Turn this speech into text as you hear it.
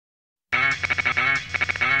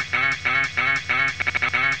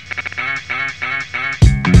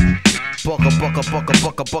bucka, bucka,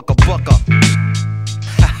 bucka, bucka, bucka.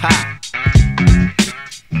 Ha ha.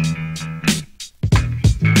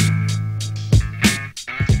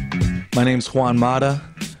 My name's Juan Matta,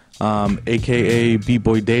 aka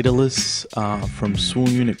B-Boy Daedalus, from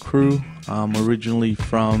Swoon Unit Crew. I'm originally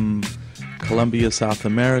from Colombia, South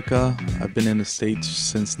America. I've been in the States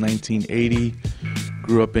since 1980.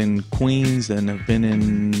 Grew up in Queens and have been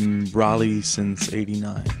in Raleigh since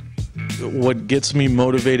 '89. What gets me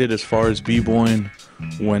motivated as far as b-boying,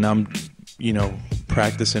 when I'm,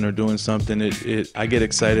 practicing or doing something, I get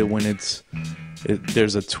excited when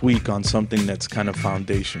there's a tweak on something that's kind of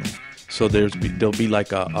foundational. So there'll be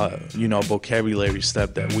like a vocabulary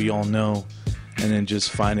step that we all know, and then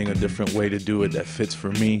just finding a different way to do it that fits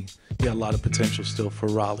for me. Yeah, a lot of potential still for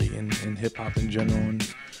Raleigh and hip hop in general, and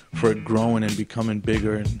for it growing and becoming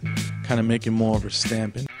bigger and kind of making more of a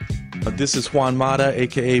stamp. This is Juan Matta,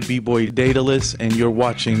 aka B-Boy Daedalus, and you're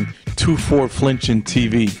watching 24 Flinching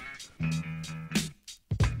TV.